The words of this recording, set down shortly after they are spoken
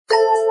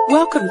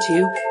Welcome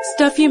to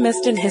Stuff You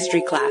Missed in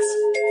History Class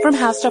from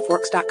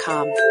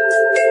HowStuffWorks.com.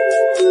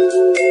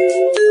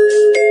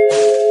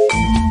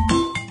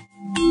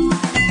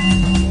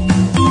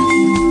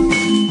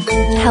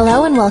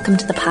 Hello and welcome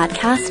to the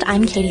podcast.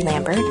 I'm Katie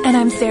Lambert. And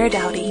I'm Sarah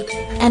Dowdy.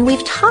 And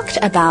we've talked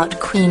about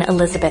Queen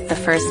Elizabeth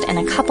I in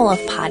a couple of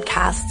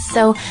podcasts,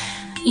 so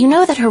you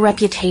know that her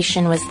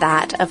reputation was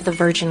that of the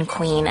Virgin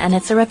Queen, and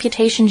it's a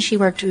reputation she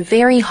worked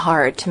very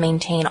hard to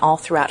maintain all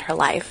throughout her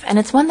life, and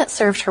it's one that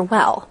served her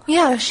well.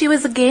 Yeah, she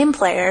was a game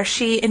player.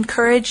 She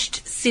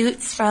encouraged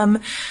suits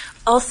from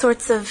all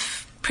sorts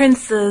of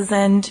princes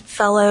and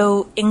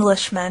fellow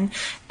Englishmen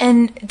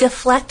and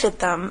deflected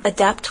them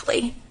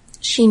adeptly.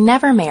 She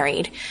never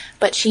married,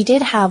 but she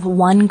did have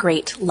one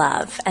great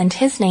love, and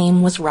his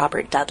name was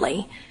Robert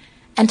Dudley.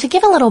 And to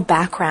give a little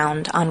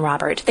background on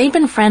Robert, they'd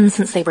been friends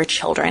since they were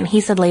children.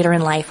 He said later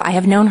in life, "I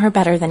have known her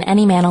better than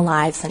any man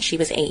alive since she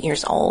was 8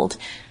 years old."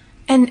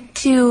 And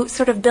to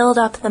sort of build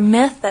up the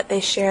myth that they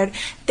shared,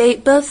 they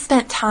both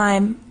spent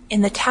time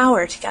in the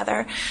Tower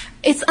together.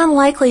 It's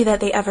unlikely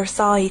that they ever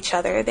saw each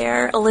other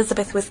there.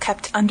 Elizabeth was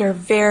kept under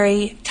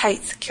very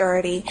tight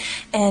security,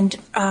 and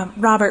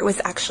Robert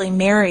was actually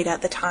married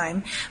at the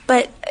time.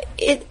 But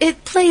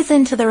it plays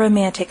into the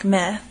romantic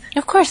myth.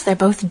 Of course, they're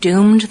both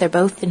doomed, they're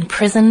both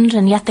imprisoned,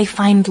 and yet they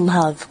find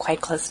love quite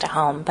close to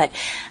home. But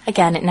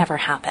again, it never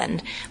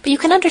happened. But you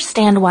can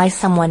understand why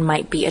someone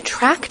might be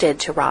attracted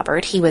to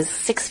Robert. He was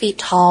 6 feet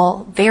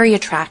tall, very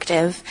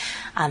attractive,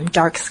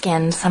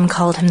 dark-skinned. Some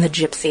called him the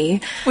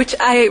Gypsy. Which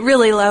I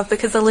really love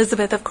because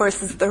Elizabeth, of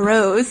course, is the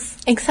Rose.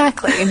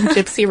 Exactly.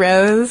 Gypsy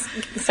Rose.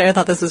 Sarah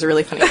thought this was a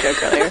really funny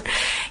joke earlier.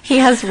 He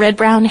has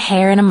red-brown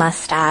hair and a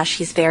mustache.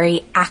 He's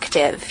very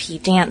active. He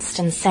danced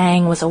and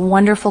sang, was a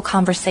wonderful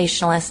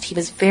conversationalist. He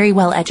was very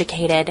well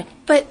educated.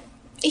 But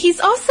he's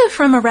also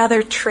from a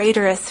rather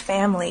traitorous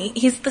family.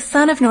 He's the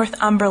son of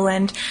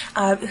Northumberland,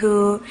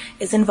 who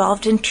is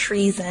involved in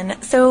treason.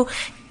 So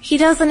he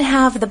doesn't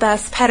have the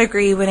best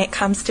pedigree when it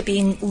comes to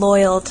being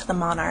loyal to the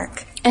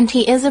monarch. And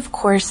he is, of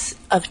course,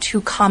 of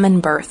too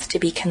common birth to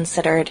be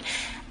considered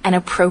an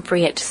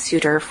appropriate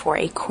suitor for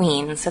a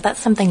queen, so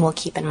that's something we'll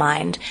keep in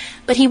mind.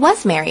 But he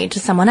was married to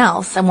someone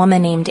else, a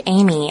woman named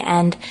Amy,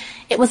 and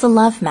it was a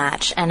love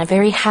match and a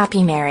very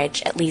happy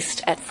marriage, at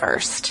least at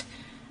first.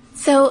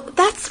 So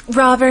that's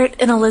Robert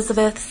and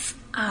Elizabeth's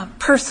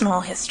personal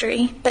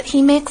history, but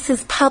he makes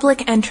his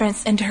public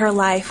entrance into her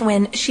life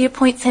when she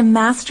appoints him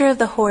Master of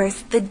the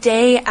Horse the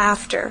day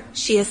after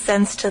she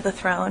ascends to the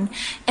throne.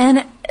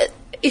 And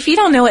if you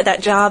don't know what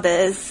that job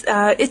is,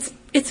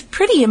 it's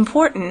pretty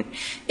important.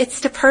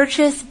 It's to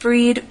purchase,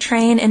 breed,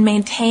 train, and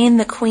maintain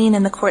the queen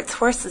and the court's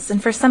horses.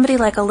 And for somebody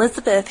like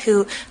Elizabeth,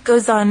 who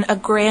goes on a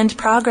grand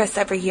progress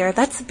every year,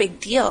 that's a big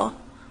deal.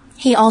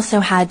 He also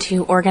had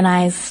to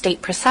organize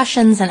state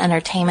processions and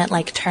entertainment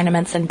like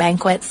tournaments and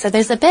banquets, so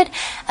there's a bit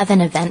of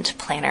an event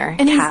planner.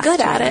 And he's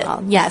good at it.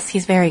 Well. Yes,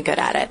 he's very good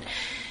at it.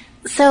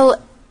 So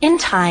in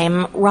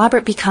time,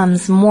 Robert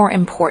becomes more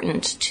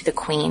important to the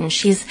Queen.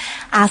 She's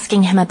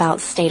asking him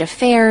about state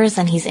affairs,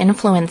 and he's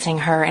influencing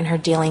her in her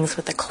dealings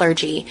with the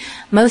clergy.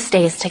 Most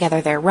days together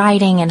they're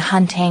riding and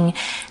hunting,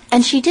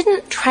 and she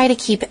didn't try to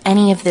keep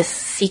any of this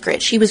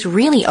secret. She was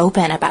really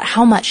open about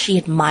how much she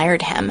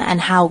admired him and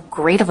how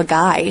great of a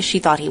guy she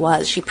thought he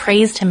was. She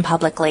praised him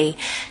publicly.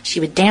 She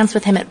would dance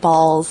with him at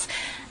balls.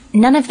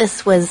 None of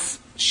this was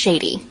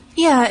shady.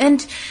 Yeah,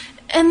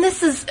 and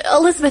this is,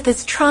 Elizabeth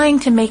is trying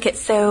to make it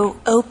so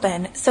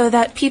open so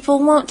that people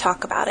won't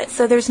talk about it,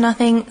 so there's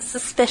nothing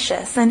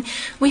suspicious. And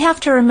we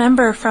have to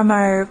remember from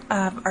our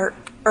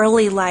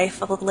early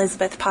life of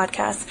Elizabeth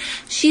podcast,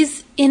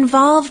 she's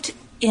involved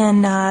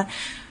in a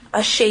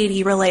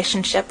shady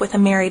relationship with a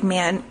married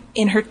man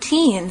in her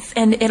teens,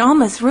 and it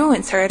almost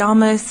ruins her. It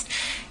almost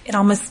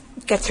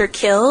gets her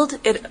killed.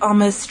 It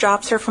almost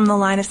drops her from the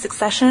line of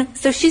succession.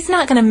 So she's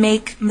not going to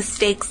make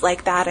mistakes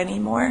like that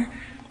anymore.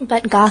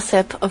 But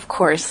gossip, of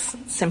course,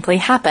 simply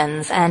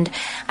happens, and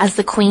as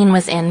the Queen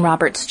was in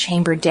Robert's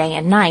chamber day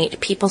and night,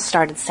 people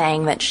started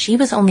saying that she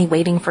was only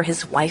waiting for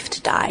his wife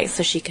to die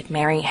so she could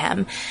marry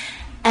him.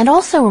 And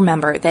also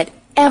remember that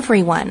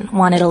everyone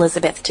wanted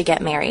Elizabeth to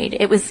get married.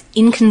 It was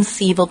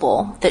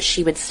inconceivable that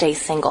she would stay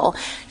single.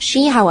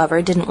 She,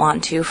 however, didn't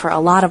want to for a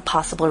lot of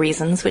possible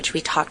reasons, which we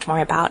talked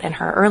more about in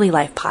her early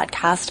life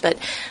podcast, but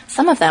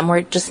some of them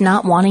were just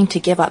not wanting to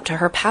give up to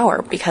her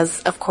power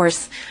because, of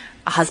course,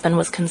 a husband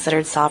was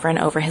considered sovereign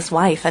over his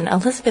wife, and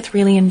Elizabeth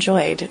really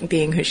enjoyed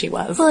being who she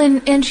was. Well,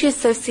 and she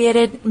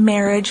associated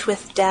marriage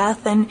with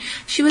death, and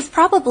she was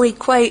probably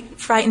quite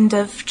frightened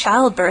of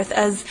childbirth,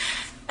 as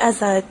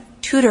a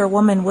Tudor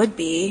woman would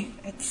be.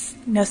 It's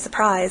no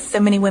surprise.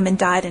 So many women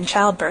died in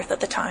childbirth at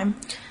the time.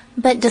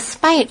 But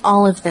despite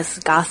all of this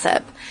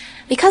gossip,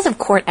 because of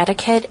court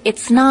etiquette,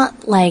 it's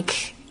not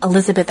like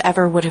Elizabeth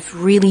ever would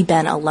have really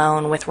been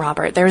alone with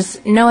Robert. There's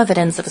no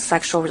evidence of a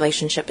sexual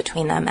relationship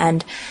between them,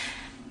 and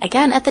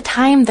again, at the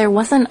time, there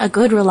wasn't a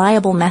good,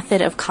 reliable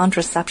method of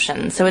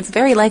contraception, so it's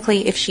very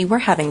likely if she were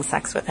having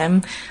sex with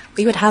him,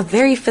 we would have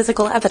very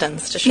physical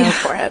evidence to show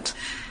for it.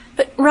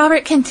 But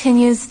Robert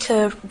continues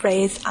to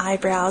raise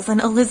eyebrows, and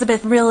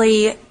Elizabeth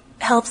really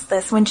helps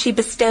this when she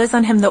bestows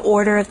on him the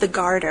Order of the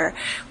Garter,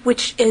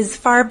 which is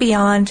far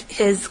beyond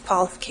his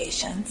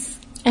qualifications.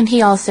 And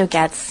he also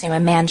gets, a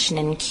mansion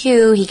in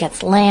Kew, he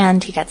gets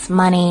land, he gets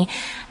money,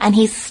 and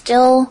he's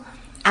still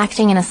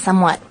acting in a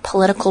somewhat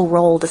political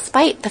role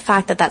despite the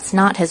fact that that's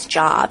not his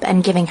job,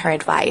 and giving her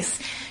advice.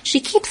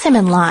 She keeps him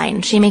in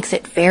line. She makes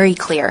it very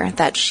clear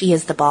that she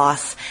is the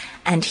boss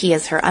and he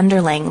is her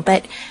underling,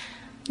 but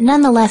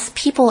nonetheless,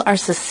 people are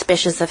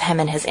suspicious of him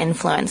and his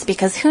influence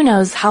because who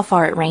knows how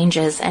far it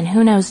ranges and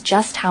who knows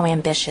just how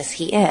ambitious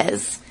he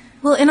is.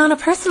 Well, and on a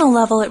personal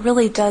level, it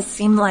really does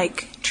seem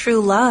like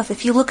true love.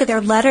 If you look at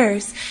their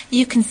letters,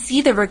 you can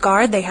see the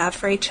regard they have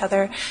for each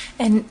other.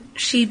 And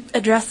she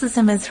addresses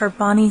him as her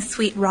bonny,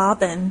 sweet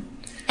Robin.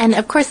 And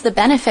of course, the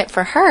benefit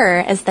for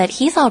her is that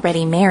he's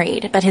already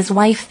married, but his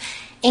wife,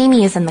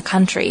 Amy, is in the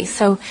country.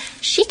 So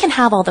she can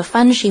have all the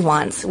fun she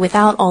wants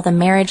without all the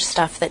marriage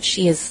stuff that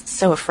she is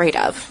so afraid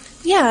of.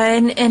 Yeah,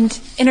 and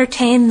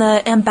entertain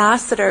the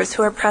ambassadors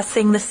who are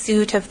pressing the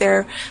suit of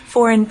their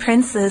foreign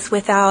princes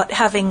without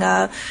having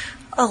a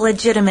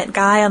legitimate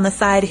guy on the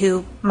side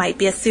who might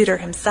be a suitor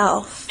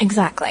himself.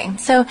 Exactly.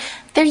 So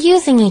they're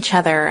using each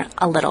other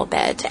a little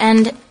bit,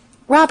 and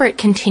Robert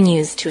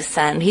continues to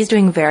ascend. He's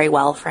doing very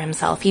well for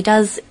himself. He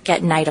does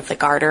get Knight of the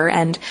Garter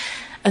and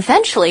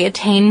eventually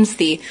attains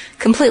the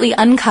completely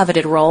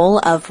uncoveted role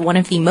of one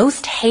of the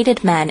most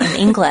hated men in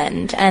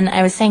England. And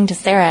I was saying to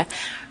Sarah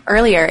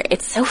earlier,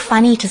 it's so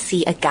funny to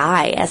see a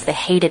guy as the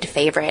hated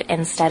favorite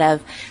instead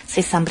of,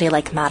 say, somebody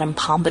like Madame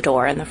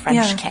Pompadour in the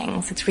French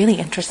Kings. It's really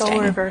interesting. So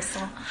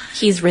reversal.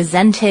 He's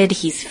resented,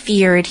 he's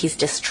feared, he's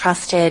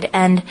distrusted,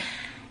 and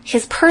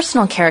his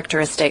personal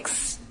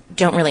characteristics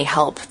don't really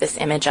help this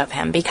image of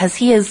him because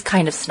he is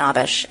kind of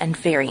snobbish and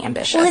very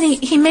ambitious. Well,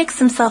 and he makes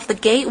himself the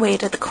gateway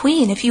to the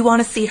Queen. If you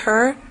want to see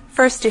her,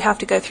 first you have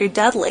to go through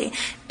Dudley,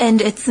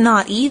 and it's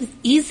not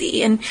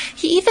easy. And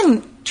he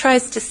even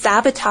tries to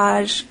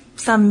sabotage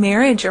some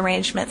marriage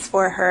arrangements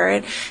for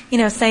her,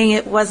 saying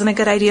it wasn't a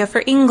good idea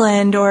for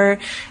England, or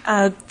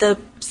the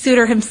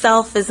suitor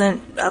himself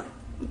isn't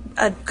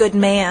a good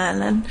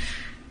man, and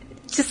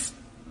just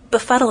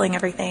befuddling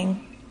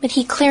everything. But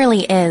he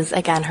clearly is,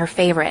 again, her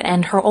favorite,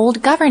 and her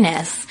old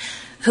governess,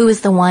 who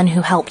is the one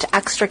who helped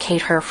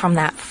extricate her from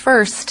that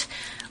first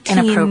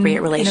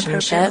inappropriate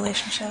relationship,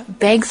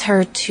 begs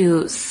her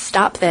to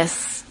stop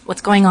this,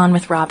 what's going on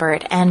with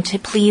Robert, and to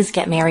please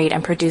get married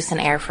and produce an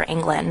heir for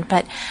England.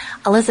 But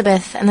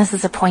Elizabeth, and this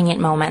is a poignant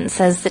moment,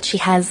 says that she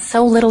has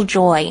so little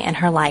joy in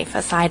her life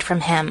aside from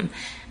him,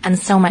 and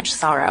so much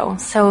sorrow.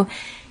 So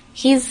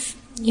he's,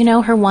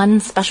 her one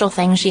special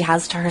thing she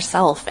has to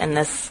herself in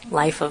this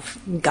life of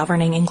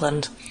governing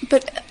England.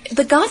 But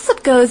the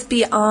gossip goes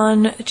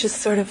beyond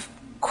just sort of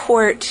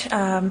court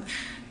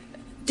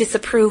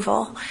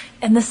disapproval.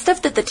 And the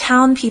stuff that the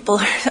town people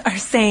are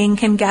saying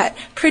can get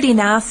pretty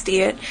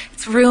nasty.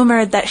 It's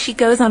rumored that she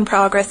goes on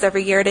Progress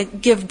every year to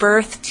give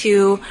birth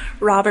to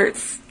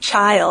Robert's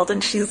child,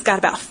 and she's got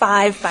about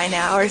 5 by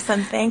now or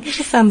something. It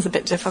just sounds a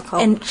bit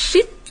difficult. And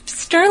she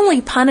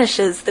sternly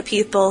punishes the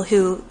people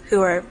who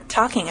are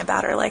talking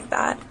about her like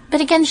that.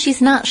 But again,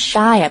 she's not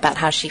shy about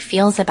how she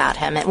feels about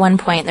him. At one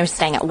point, they're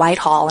staying at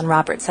Whitehall, and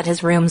Robert said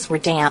his rooms were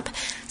damp,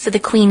 so the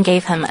Queen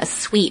gave him a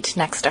suite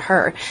next to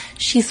her.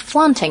 She's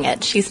flaunting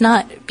it. She's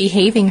not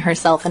behaving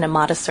herself in a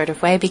modest sort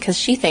of way because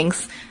she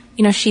thinks,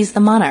 she's the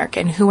monarch,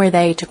 and who are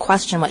they to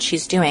question what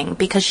she's doing?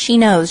 Because she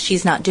knows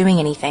she's not doing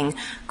anything,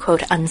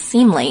 quote,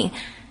 unseemly,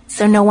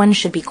 so no one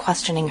should be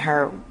questioning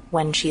her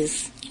when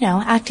she's,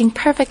 acting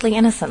perfectly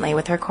innocently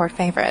with her court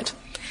favorite.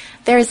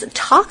 There's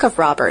talk of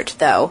Robert,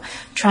 though,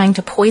 trying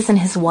to poison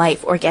his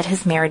wife or get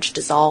his marriage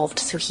dissolved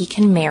so he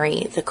can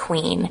marry the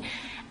Queen.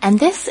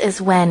 And this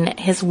is when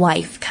his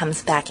wife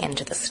comes back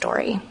into the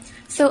story.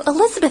 So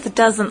Elizabeth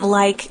doesn't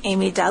like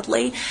Amy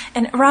Dudley,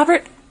 and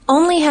Robert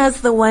only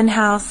has the one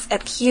house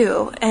at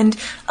Kew, and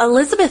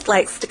Elizabeth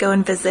likes to go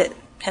and visit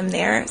him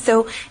there.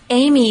 So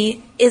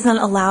Amy isn't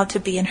allowed to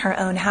be in her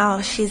own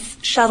house. She's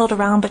shuttled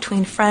around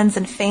between friends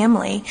and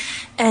family.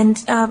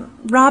 And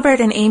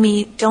Robert and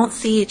Amy don't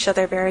see each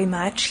other very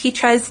much. He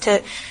tries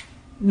to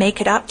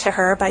make it up to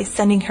her by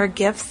sending her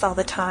gifts all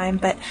the time,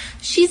 but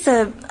she's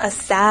a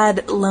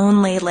sad,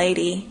 lonely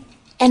lady.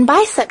 And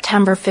by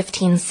September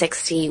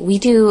 1560, we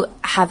do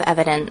have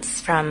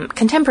evidence from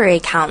contemporary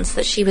accounts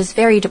that she was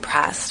very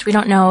depressed. We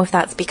don't know if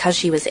that's because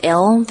she was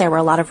ill. There were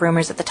a lot of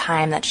rumors at the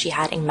time that she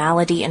had a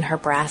malady in her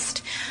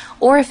breast,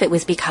 or if it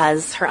was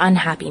because her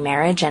unhappy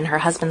marriage and her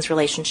husband's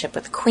relationship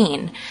with the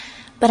Queen.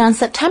 But on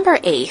September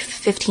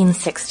 8th,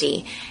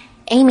 1560,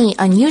 Amy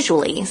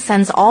unusually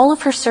sends all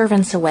of her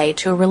servants away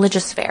to a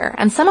religious fair,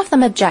 and some of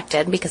them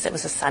objected because it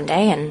was a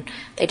Sunday and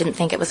they didn't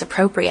think it was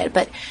appropriate,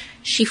 but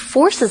she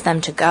forces them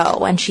to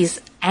go, and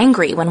she's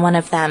angry when one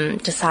of them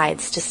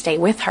decides to stay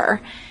with her.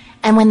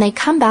 And when they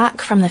come back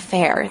from the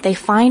fair, they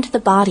find the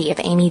body of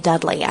Amy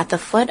Dudley at the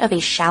foot of a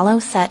shallow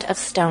set of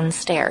stone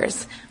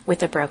stairs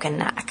with a broken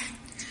neck.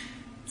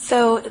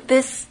 So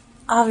this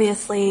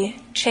obviously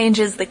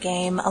changes the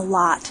game a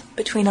lot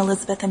between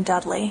Elizabeth and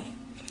Dudley.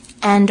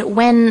 And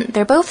when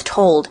they're both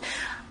told,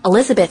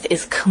 Elizabeth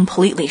is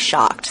completely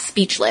shocked,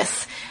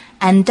 speechless,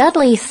 and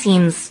Dudley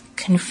seems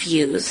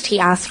confused. He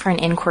asks for an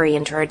inquiry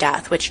into her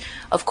death, which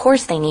of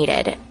course they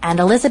needed, and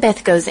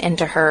Elizabeth goes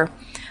into her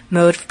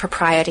mode of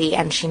propriety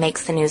and she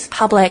makes the news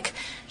public.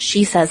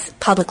 She says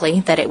publicly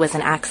that it was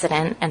an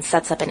accident and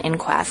sets up an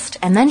inquest,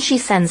 and then she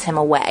sends him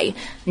away,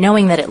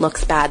 knowing that it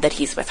looks bad that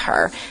he's with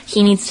her.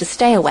 He needs to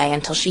stay away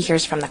until she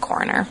hears from the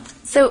coroner.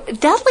 So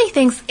Dudley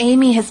thinks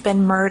Amy has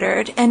been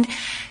murdered, and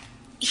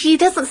he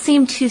doesn't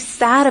seem too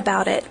sad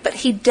about it, but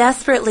he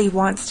desperately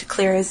wants to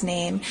clear his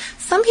name.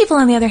 Some people,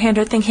 on the other hand,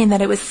 are thinking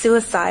that it was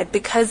suicide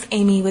because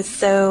Amy was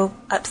so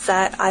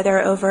upset either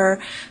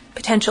over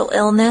potential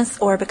illness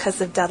or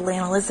because of Dudley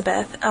and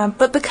Elizabeth.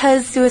 But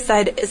because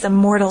suicide is a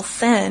mortal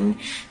sin,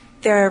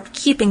 they're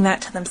keeping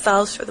that to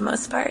themselves for the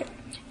most part.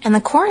 And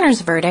the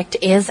coroner's verdict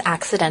is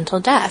accidental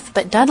death,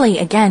 but Dudley,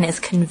 again, is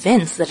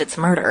convinced that it's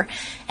murder,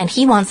 and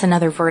he wants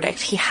another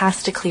verdict. He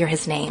has to clear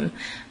his name.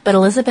 But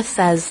Elizabeth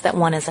says that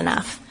one is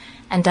enough,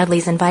 and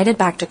Dudley's invited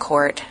back to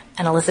court,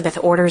 and Elizabeth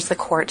orders the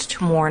court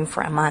to mourn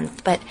for a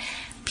month, but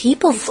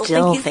people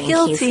still think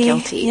he's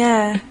guilty.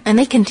 Yeah. And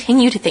they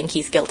continue to think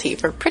he's guilty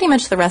for pretty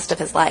much the rest of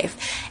his life.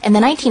 In the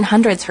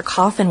 1900s, her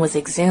coffin was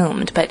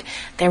exhumed, but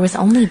there was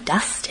only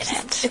dust in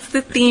it. It's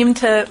the theme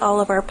to all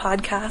of our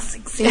podcasts,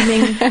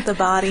 exhuming the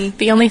body.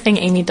 The only thing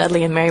Amy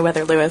Dudley and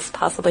Meriwether Lewis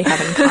possibly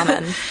have in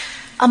common.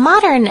 A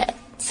modern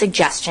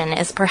suggestion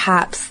is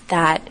perhaps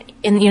that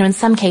in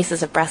some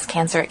cases of breast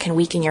cancer, it can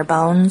weaken your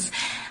bones,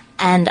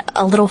 and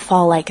a little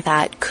fall like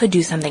that could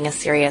do something as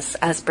serious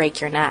as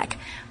break your neck.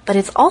 But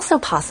it's also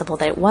possible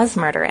that it was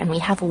murder, and we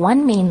have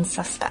one main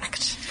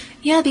suspect.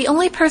 Yeah, the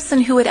only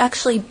person who would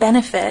actually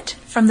benefit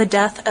from the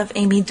death of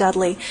Amy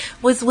Dudley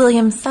was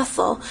William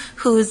Cecil,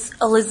 who's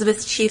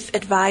Elizabeth's chief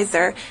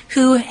advisor,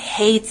 who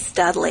hates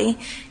Dudley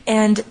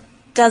and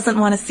doesn't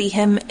want to see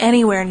him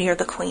anywhere near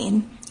the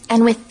Queen.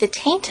 And with the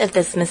taint of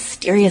this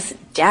mysterious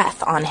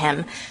death on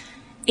him,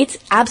 it's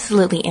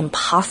absolutely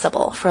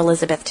impossible for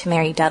Elizabeth to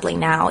marry Dudley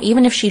now.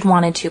 Even if she'd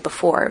wanted to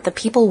before, the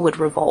people would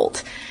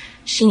revolt.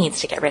 She needs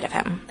to get rid of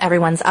him.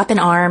 Everyone's up in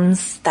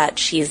arms that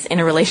she's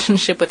in a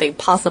relationship with a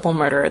possible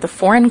murderer. The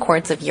foreign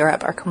courts of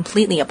Europe are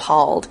completely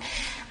appalled,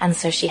 and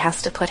so she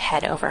has to put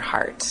head over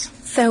heart.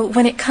 So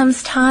when it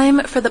comes time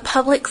for the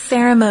public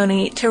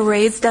ceremony to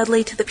raise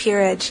Dudley to the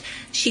peerage,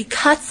 she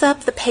cuts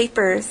up the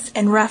papers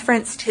and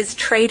referenced his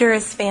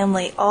traitorous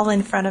family all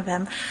in front of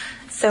him.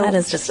 So that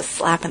is just a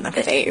slap in the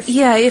face.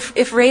 Yeah,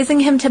 if raising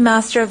him to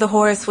Master of the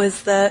Horse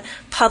was the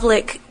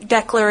public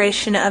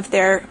declaration of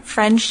their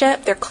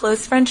friendship, their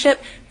close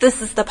friendship,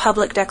 this is the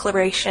public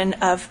declaration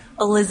of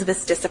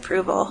Elizabeth's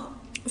disapproval.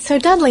 So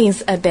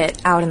Dudley's a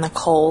bit out in the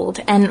cold,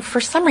 and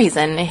for some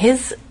reason,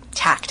 his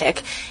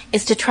tactic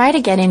is to try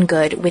to get in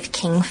good with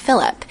King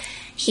Philip.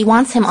 He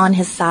wants him on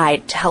his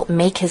side to help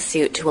make his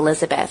suit to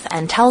Elizabeth,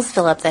 and tells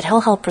Philip that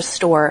he'll help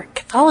restore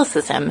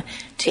Catholicism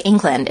to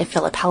England if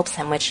Philip helps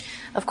him, which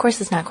of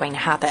course is not going to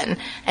happen.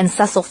 And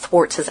Cecil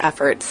thwarts his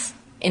efforts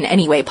in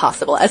any way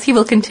possible, as he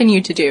will continue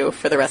to do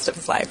for the rest of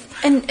his life.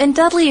 And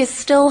Dudley is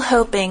still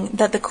hoping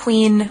that the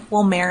Queen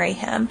will marry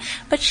him,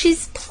 but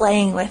she's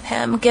playing with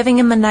him, giving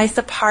him a nice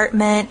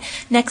apartment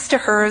next to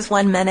hers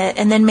one minute,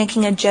 and then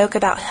making a joke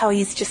about how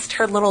he's just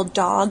her little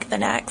dog the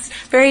next.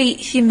 Very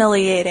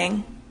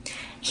humiliating.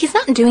 He's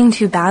not doing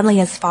too badly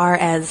as far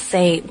as,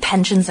 say,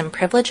 pensions and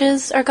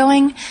privileges are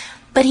going,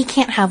 but he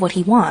can't have what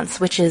he wants,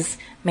 which is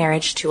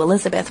marriage to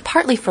Elizabeth,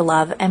 partly for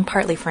love and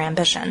partly for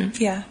ambition.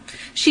 Yeah.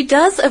 She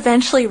does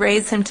eventually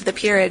raise him to the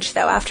peerage,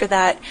 though, after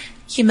that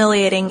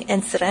humiliating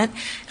incident.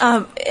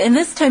 And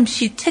this time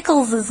she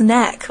tickles his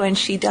neck when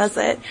she does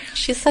it.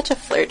 She's such a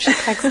flirt. She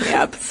cracks me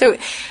up. So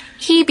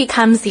he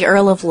becomes the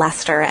Earl of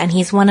Leicester, and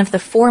he's one of the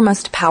four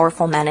most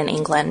powerful men in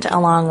England,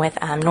 along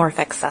with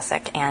Norfolk,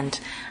 Sussex, and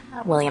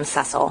William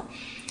Cecil.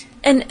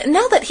 And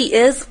now that he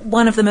is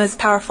one of the most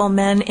powerful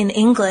men in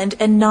England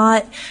and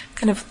not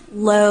kind of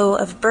low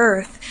of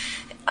birth,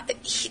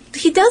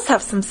 he does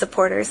have some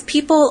supporters.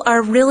 People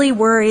are really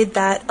worried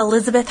that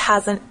Elizabeth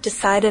hasn't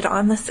decided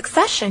on the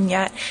succession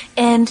yet.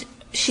 And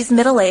she's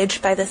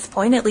middle-aged by this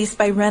point, at least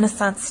by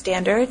Renaissance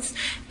standards,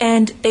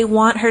 and they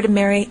want her to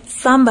marry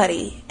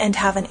somebody and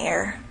have an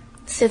heir.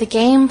 So the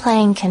game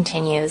playing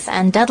continues,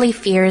 and Dudley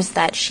fears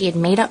that she had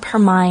made up her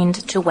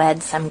mind to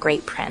wed some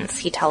great prince,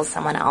 he tells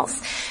someone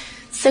else.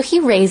 So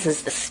he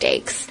raises the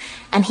stakes,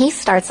 and he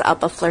starts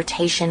up a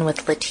flirtation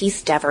with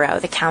Lettice Devereux,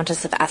 the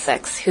Countess of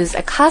Essex, who's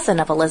a cousin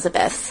of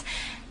Elizabeth's.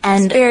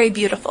 And it's very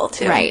beautiful,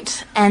 too.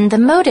 Right. And the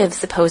motive,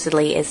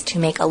 supposedly, is to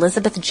make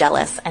Elizabeth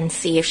jealous and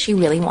see if she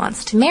really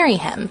wants to marry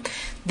him.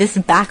 This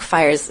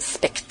backfires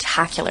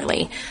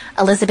spectacularly.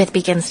 Elizabeth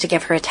begins to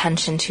give her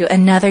attention to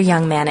another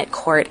young man at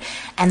court,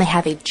 and they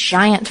have a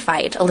giant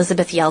fight.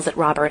 Elizabeth yells at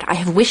Robert, "I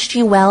have wished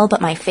you well,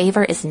 but my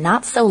favor is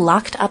not so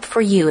locked up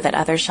for you that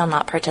others shall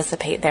not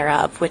participate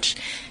thereof," which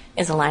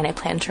is a line I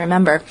plan to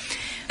remember.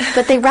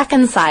 But they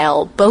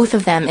reconcile, both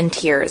of them in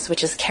tears,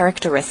 which is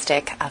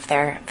characteristic of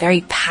their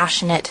very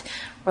passionate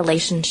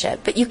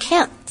relationship, but you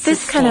can't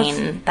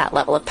sustain that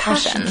level of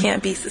passion.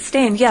 Can't be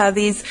sustained. Yeah,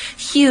 these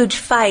huge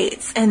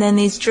fights and then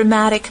these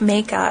dramatic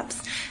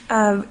makeups.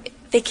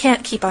 They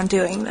can't keep on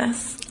doing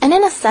this. And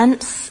in a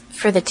sense,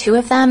 for the two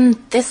of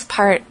them, this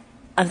part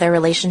of their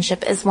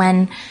relationship is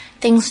when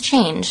things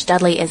change.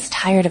 Dudley is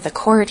tired of the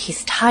court.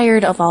 He's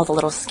tired of all the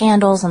little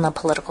scandals and the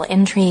political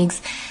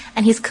intrigues.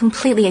 And he's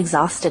completely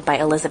exhausted by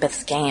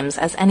Elizabeth's games,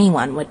 as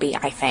anyone would be,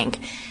 I think.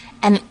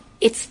 And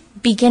it's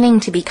beginning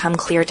to become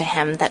clear to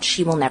him that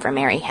she will never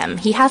marry him.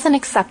 He hasn't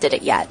accepted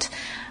it yet,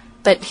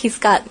 but he's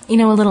got, a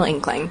little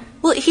inkling.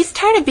 Well, he's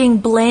tired of being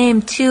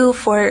blamed, too,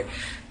 for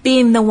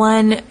being the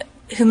one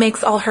who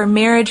makes all her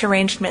marriage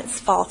arrangements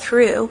fall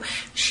through.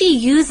 She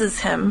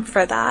uses him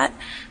for that,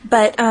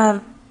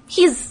 but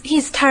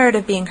he's tired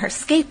of being her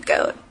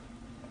scapegoat.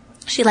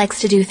 She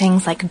likes to do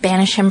things like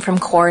banish him from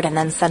court and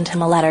then send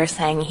him a letter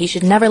saying he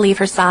should never leave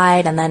her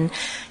side, and then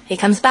he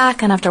comes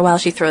back, and after a while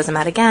she throws him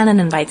out again and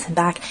invites him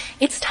back.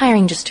 It's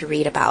tiring just to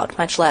read about,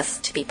 much less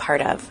to be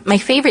part of. My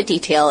favorite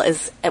detail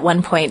is at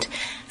one point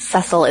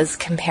Cecil is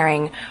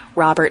comparing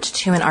Robert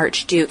to an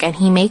archduke, and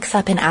he makes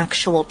up an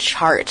actual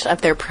chart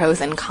of their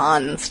pros and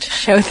cons to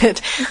show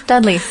that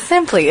Dudley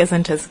simply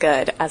isn't as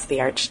good as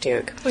the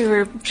archduke. We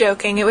were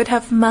joking. It would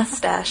have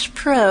mustache,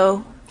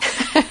 pro,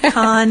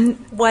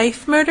 con,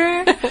 wife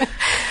murder.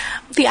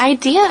 The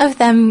idea of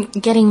them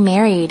getting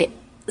married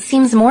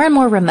seems more and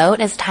more remote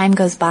as time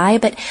goes by,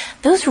 but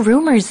those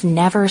rumors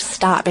never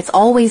stop. It's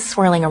always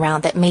swirling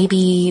around that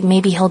maybe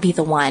he'll be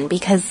the one,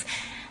 because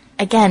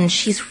again,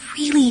 she's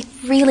really,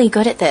 really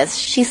good at this.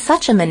 She's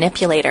such a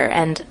manipulator,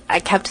 and I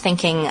kept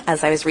thinking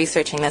as I was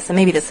researching this, and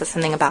maybe this is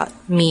something about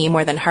me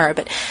more than her,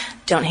 but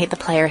don't hate the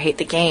player, hate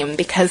the game,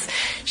 because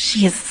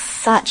she is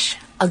such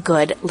a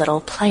good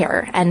little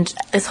player. And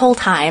this whole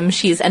time,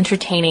 she's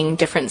entertaining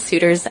different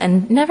suitors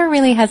and never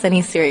really has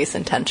any serious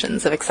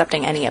intentions of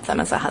accepting any of them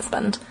as a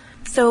husband.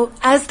 So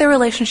as their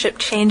relationship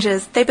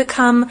changes, they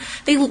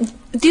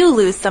do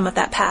lose some of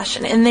that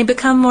passion, and they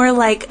become more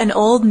like an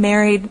old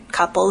married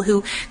couple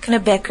who kind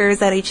of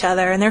bickers at each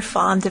other, and they're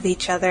fond of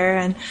each other.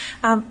 And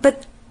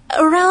but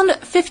around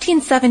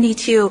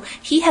 1572,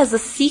 he has a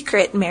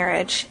secret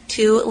marriage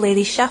to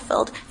Lady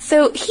Sheffield.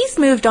 So he's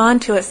moved on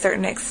to a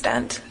certain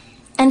extent.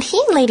 And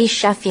he and Lady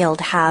Sheffield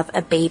have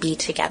a baby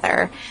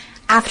together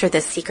after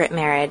this secret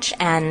marriage,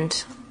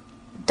 and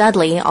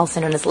Dudley, also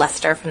known as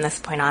Leicester from this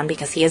point on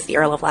because he is the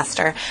Earl of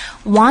Leicester,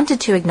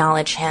 wanted to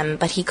acknowledge him,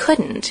 but he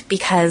couldn't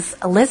because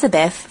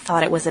Elizabeth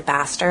thought it was a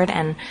bastard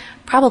and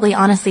probably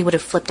honestly would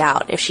have flipped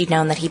out if she'd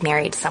known that he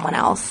married someone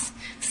else.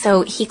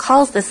 So he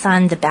calls the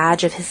son the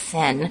badge of his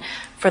sin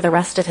for the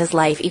rest of his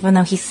life, even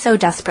though he so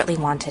desperately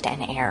wanted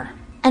an heir.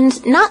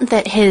 And not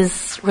that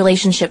his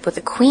relationship with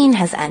the Queen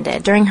has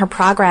ended. During her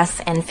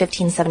progress in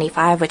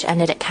 1575, which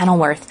ended at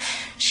Kenilworth,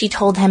 she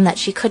told him that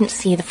she couldn't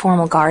see the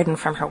formal garden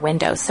from her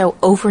window. So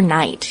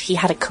overnight, he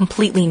had a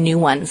completely new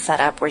one set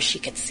up where she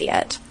could see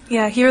it.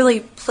 Yeah, he really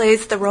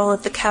plays the role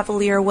of the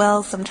cavalier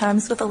well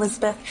sometimes with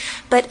Elizabeth.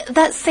 But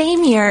that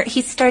same year,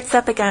 he starts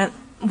up again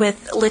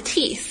with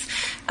Lettice,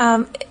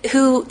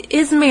 who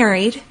is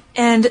married,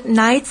 and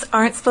knights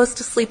aren't supposed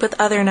to sleep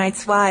with other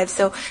knights' wives.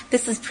 So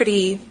this is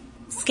pretty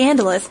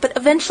scandalous, but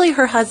eventually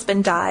her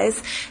husband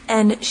dies,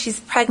 and she's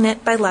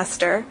pregnant by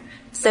Leicester,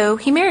 so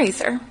he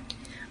marries her.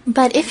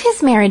 But if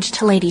his marriage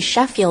to Lady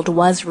Sheffield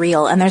was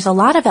real, and there's a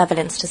lot of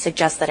evidence to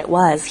suggest that it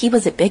was, he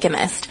was a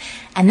bigamist,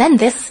 and then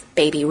this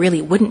baby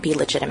really wouldn't be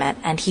legitimate,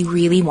 and he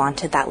really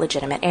wanted that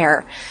legitimate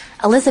heir.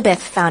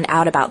 Elizabeth found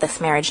out about this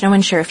marriage. No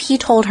one's sure if he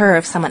told her or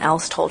if someone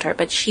else told her,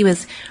 but she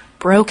was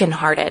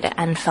brokenhearted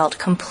and felt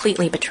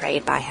completely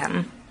betrayed by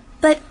him.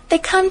 But they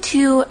come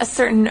to a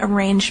certain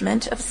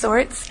arrangement of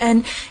sorts,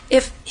 and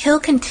if he'll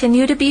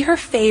continue to be her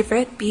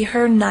favorite, be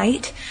her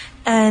knight,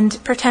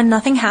 and pretend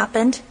nothing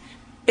happened,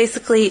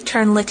 basically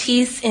turn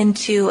Lettice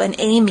into an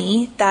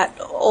Amy, that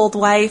old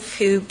wife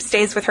who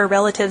stays with her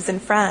relatives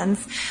and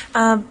friends,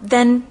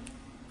 then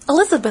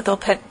Elizabeth will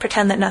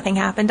pretend that nothing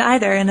happened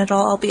either, and it'll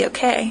all be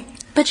okay.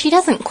 But she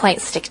doesn't quite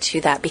stick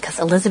to that because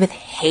Elizabeth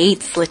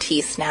hates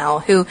Lettice now,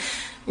 who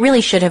really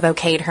should have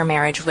okayed her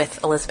marriage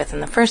with Elizabeth in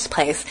the first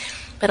place.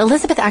 But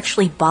Elizabeth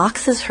actually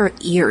boxes her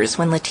ears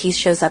when Lettice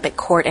shows up at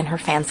court in her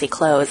fancy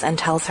clothes and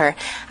tells her,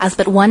 "As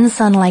but one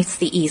sun lights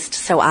the east,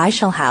 so I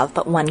shall have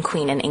but one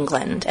queen in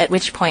England." At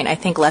which point I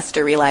think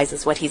Leicester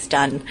realizes what he's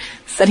done,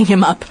 setting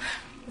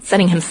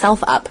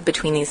himself up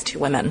between these two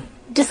women.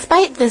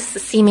 Despite this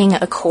seeming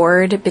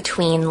accord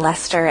between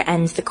Leicester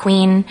and the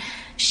Queen,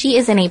 she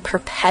is in a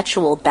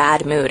perpetual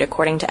bad mood,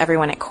 according to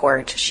everyone at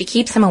court. She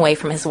keeps him away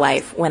from his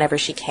wife whenever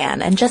she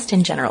can, and just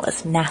in general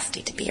is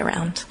nasty to be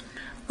around.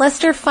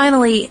 Leicester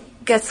finally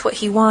gets what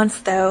he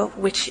wants, though,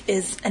 which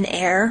is an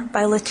heir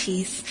by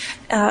Lettice,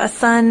 a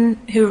son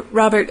who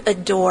Robert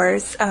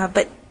adores,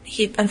 but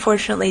he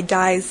unfortunately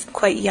dies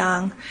quite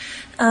young.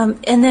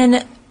 And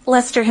then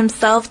Leicester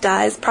himself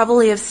dies,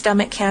 probably of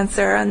stomach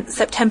cancer, on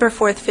September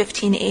 4th,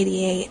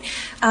 1588,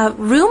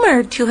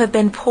 rumored to have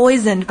been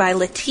poisoned by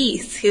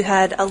Lettice, who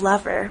had a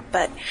lover,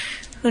 but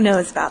who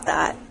knows about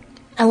that.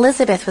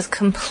 Elizabeth was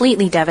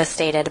completely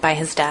devastated by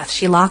his death.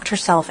 She locked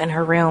herself in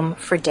her room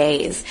for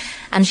days,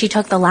 and she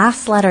took the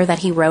last letter that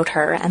he wrote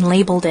her and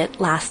labeled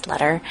it Last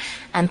Letter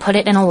and put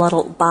it in a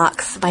little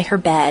box by her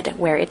bed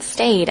where it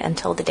stayed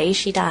until the day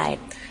she died.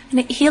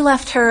 And he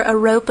left her a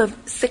rope of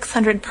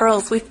 600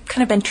 pearls. We've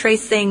kind of been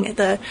tracing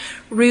the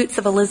roots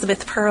of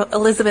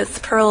Elizabeth's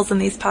pearls in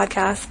these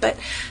podcasts, but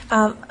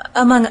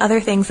among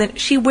other things, and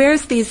she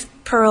wears these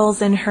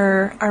pearls in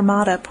her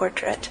Armada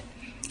portrait.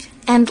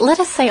 And let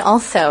us say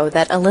also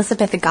that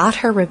Elizabeth got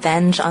her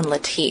revenge on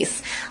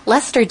Lettice.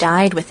 Leicester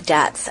died with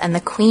debts, and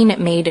the Queen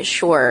made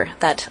sure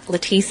that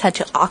Lettice had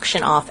to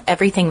auction off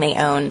everything they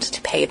owned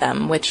to pay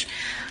them, which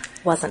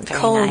wasn't very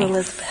Cold nice.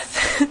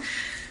 Elizabeth.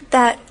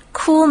 That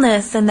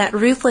coolness and that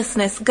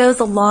ruthlessness goes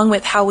along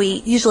with how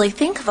we usually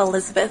think of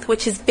Elizabeth,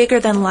 which is bigger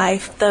than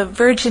life, the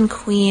Virgin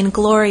Queen,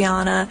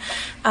 Gloriana,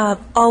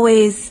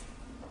 always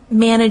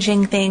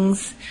managing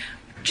things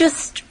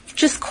just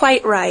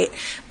quite right.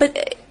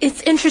 But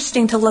it's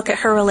interesting to look at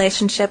her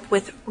relationship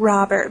with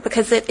Robert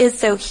because it is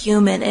so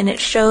human, and it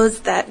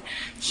shows that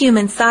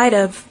human side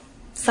of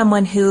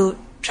someone who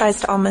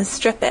tries to almost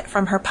strip it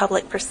from her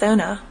public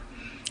persona.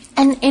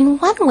 And in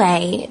one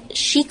way,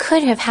 she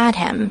could have had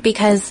him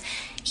because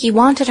he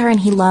wanted her and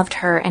he loved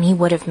her and he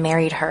would have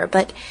married her.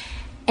 But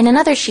in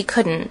another, she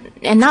couldn't.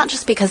 And not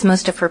just because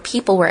most of her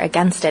people were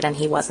against it and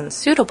he wasn't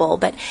suitable,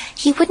 but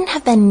he wouldn't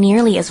have been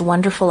nearly as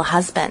wonderful a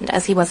husband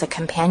as he was a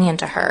companion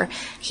to her.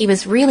 He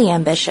was really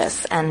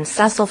ambitious, and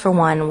Cecil, for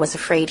one, was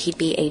afraid he'd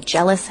be a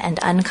jealous and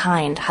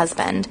unkind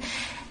husband.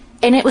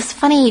 And it was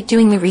funny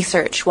doing the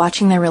research,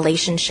 watching their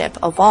relationship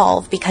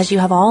evolve, because you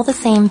have all the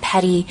same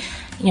petty,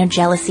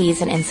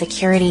 jealousies and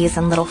insecurities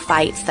and little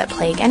fights that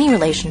plague any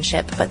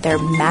relationship, but they're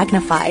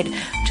magnified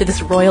to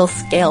this royal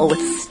scale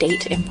with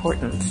state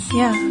importance.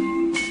 Yeah.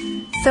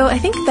 So I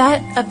think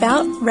that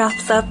about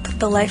wraps up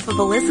the life of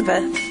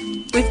Elizabeth.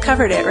 We've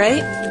covered it,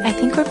 right? I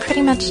think we're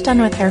pretty much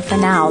done with her for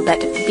now, but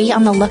be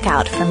on the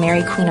lookout for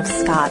Mary Queen of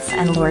Scots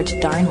and Lord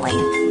Darnley.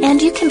 And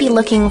you can be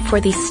looking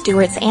for the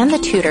Stuarts and the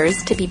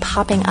Tudors to be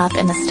popping up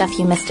in the Stuff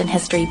You Missed in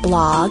History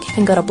blog. You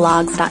can go to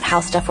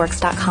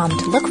blogs.howstuffworks.com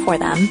to look for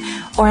them,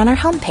 or on our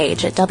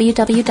homepage at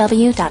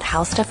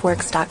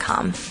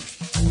www.howstuffworks.com.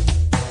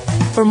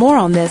 For more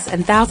on this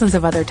and thousands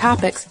of other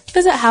topics,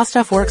 visit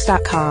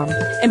howstuffworks.com.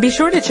 And be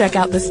sure to check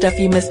out the Stuff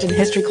You Missed in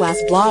History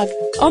class blog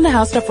on the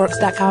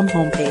howstuffworks.com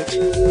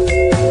homepage.